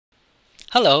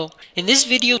Hello, in this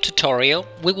video tutorial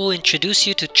we will introduce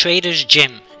you to Trader's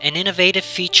Gym, an innovative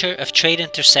feature of Trade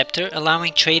Interceptor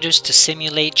allowing traders to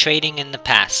simulate trading in the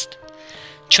past.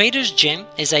 Trader's Gym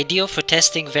is ideal for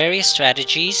testing various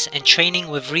strategies and training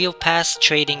with real past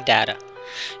trading data.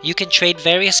 You can trade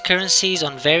various currencies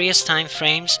on various time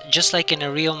frames just like in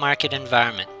a real market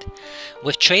environment.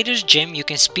 With Trader's Gym you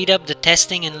can speed up the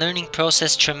testing and learning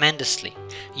process tremendously.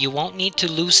 You won't need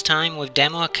to lose time with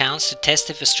demo accounts to test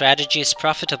if a strategy is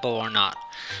profitable or not.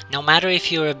 No matter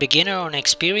if you're a beginner or an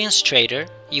experienced trader,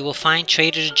 you will find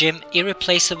Trader's Gym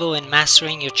irreplaceable in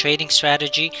mastering your trading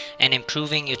strategy and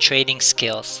improving your trading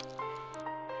skills.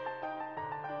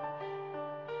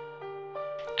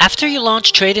 After you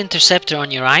launch Trade Interceptor on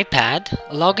your iPad,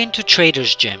 log into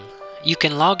Trader's Gym. You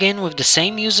can log in with the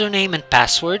same username and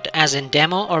password as in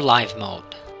demo or live mode.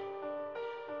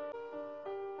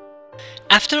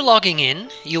 After logging in,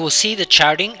 you will see the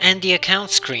charting and the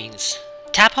account screens.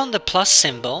 Tap on the plus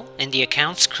symbol in the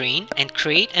account screen and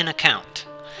create an account.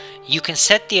 You can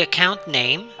set the account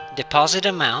name, deposit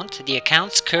amount, the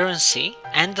account's currency,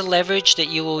 and the leverage that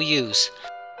you will use.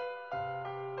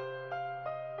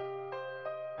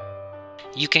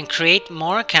 You can create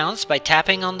more accounts by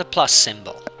tapping on the plus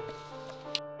symbol.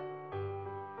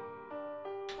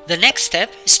 The next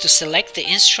step is to select the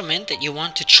instrument that you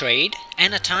want to trade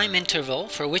and a time interval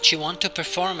for which you want to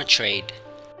perform a trade.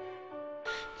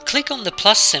 Click on the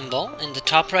plus symbol in the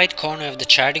top right corner of the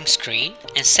charting screen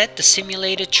and set the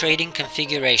simulated trading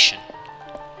configuration.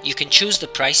 You can choose the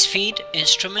price feed,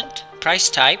 instrument, price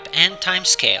type, and time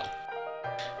scale.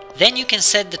 Then you can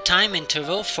set the time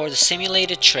interval for the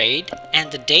simulated trade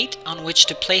and the date on which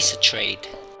to place a trade.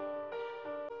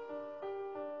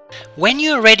 When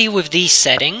you are ready with these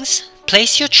settings,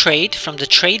 place your trade from the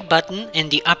trade button in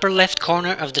the upper left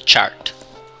corner of the chart.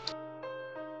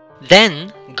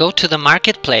 Then go to the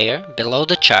market player below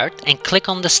the chart and click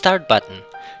on the start button.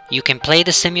 You can play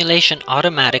the simulation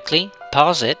automatically,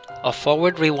 pause it, or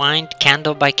forward rewind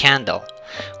candle by candle.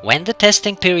 When the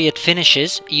testing period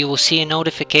finishes, you will see a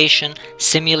notification,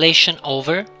 simulation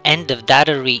over, end of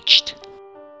data reached.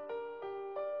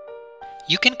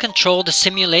 You can control the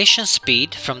simulation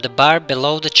speed from the bar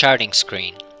below the charting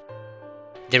screen.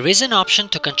 There is an option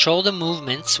to control the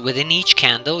movements within each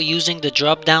candle using the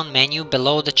drop-down menu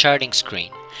below the charting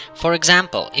screen. For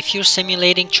example, if you're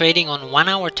simulating trading on 1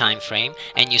 hour time frame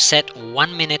and you set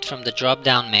 1 minute from the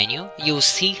drop-down menu, you'll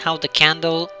see how the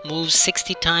candle moves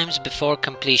 60 times before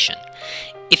completion.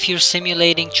 If you're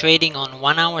simulating trading on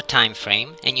 1 hour time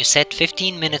frame and you set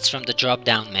 15 minutes from the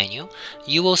drop-down menu,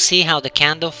 you will see how the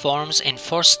candle forms in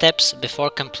 4 steps before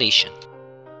completion.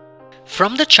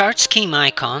 From the chart scheme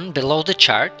icon below the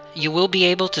chart, you will be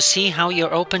able to see how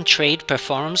your open trade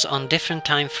performs on different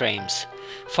time frames.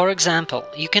 For example,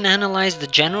 you can analyze the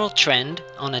general trend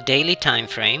on a daily time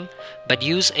frame, but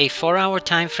use a 4-hour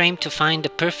time frame to find the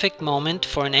perfect moment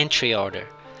for an entry order.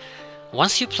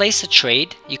 Once you place a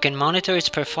trade, you can monitor its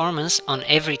performance on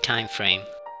every time frame.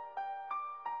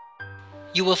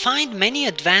 You will find many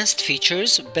advanced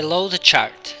features below the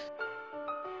chart.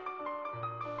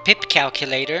 Pip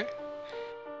calculator,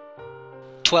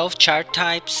 12 chart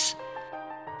types,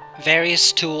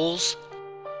 various tools,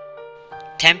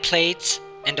 templates,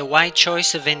 and a wide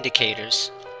choice of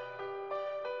indicators.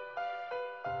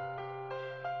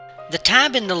 The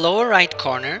tab in the lower right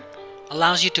corner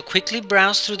allows you to quickly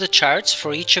browse through the charts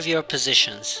for each of your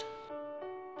positions.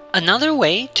 Another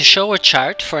way to show a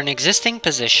chart for an existing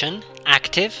position,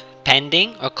 active,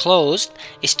 pending, or closed,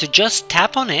 is to just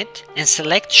tap on it and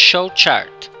select Show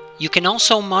Chart. You can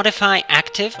also modify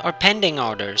active or pending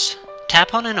orders.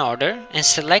 Tap on an order and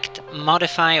select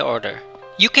Modify Order.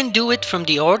 You can do it from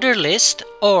the order list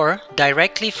or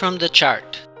directly from the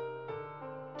chart.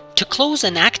 To close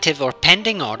an active or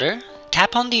pending order,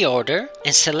 tap on the order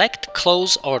and select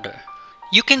Close Order.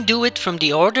 You can do it from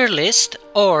the order list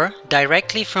or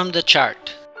directly from the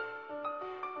chart.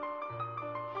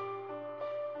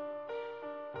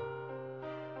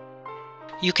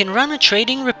 You can run a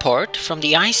trading report from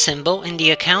the eye symbol in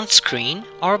the account screen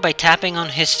or by tapping on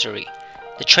History.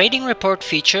 The trading report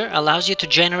feature allows you to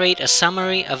generate a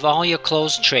summary of all your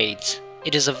closed trades.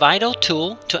 It is a vital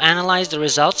tool to analyze the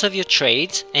results of your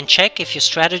trades and check if your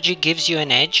strategy gives you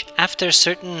an edge after a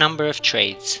certain number of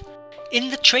trades. In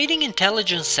the Trading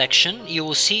Intelligence section, you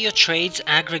will see your trades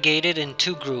aggregated in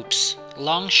 2 groups,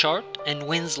 long-short and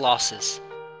wins-losses.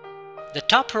 The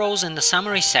top rows in the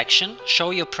summary section show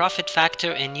your profit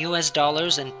factor in US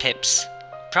dollars and pips.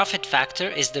 Profit factor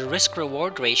is the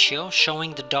risk-reward ratio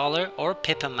showing the dollar or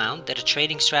pip amount that a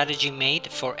trading strategy made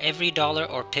for every dollar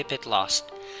or pip it lost.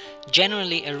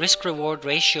 Generally, a risk-reward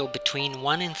ratio between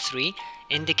 1 and 3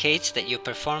 indicates that your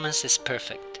performance is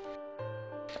perfect.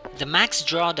 The max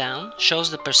drawdown shows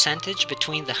the percentage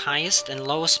between the highest and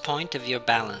lowest point of your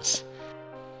balance.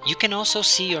 You can also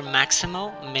see your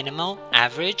maximal, minimal,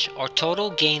 average, or total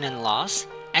gain and loss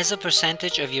as a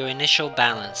percentage of your initial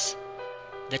balance.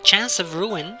 The chance of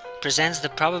ruin presents the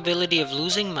probability of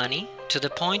losing money to the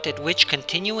point at which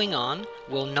continuing on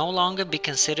will no longer be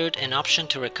considered an option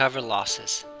to recover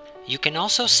losses. You can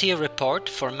also see a report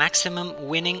for maximum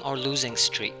winning or losing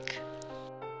streak.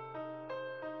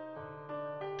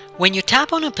 When you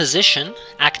tap on a position,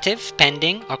 active,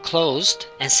 pending, or closed,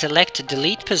 and select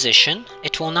Delete Position,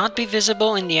 it will not be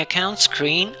visible in the account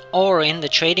screen or in the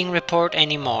trading report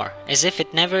anymore, as if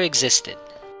it never existed.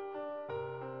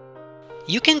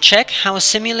 You can check how a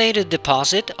simulated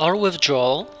deposit or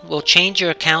withdrawal will change your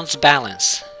account's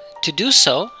balance. To do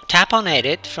so, tap on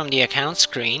Edit from the account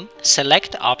screen,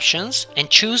 select Options, and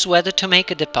choose whether to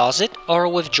make a deposit or a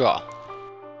withdrawal.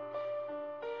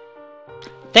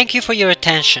 Thank you for your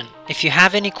attention. If you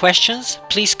have any questions,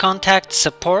 please contact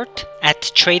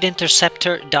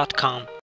support@tradeinterceptor.com.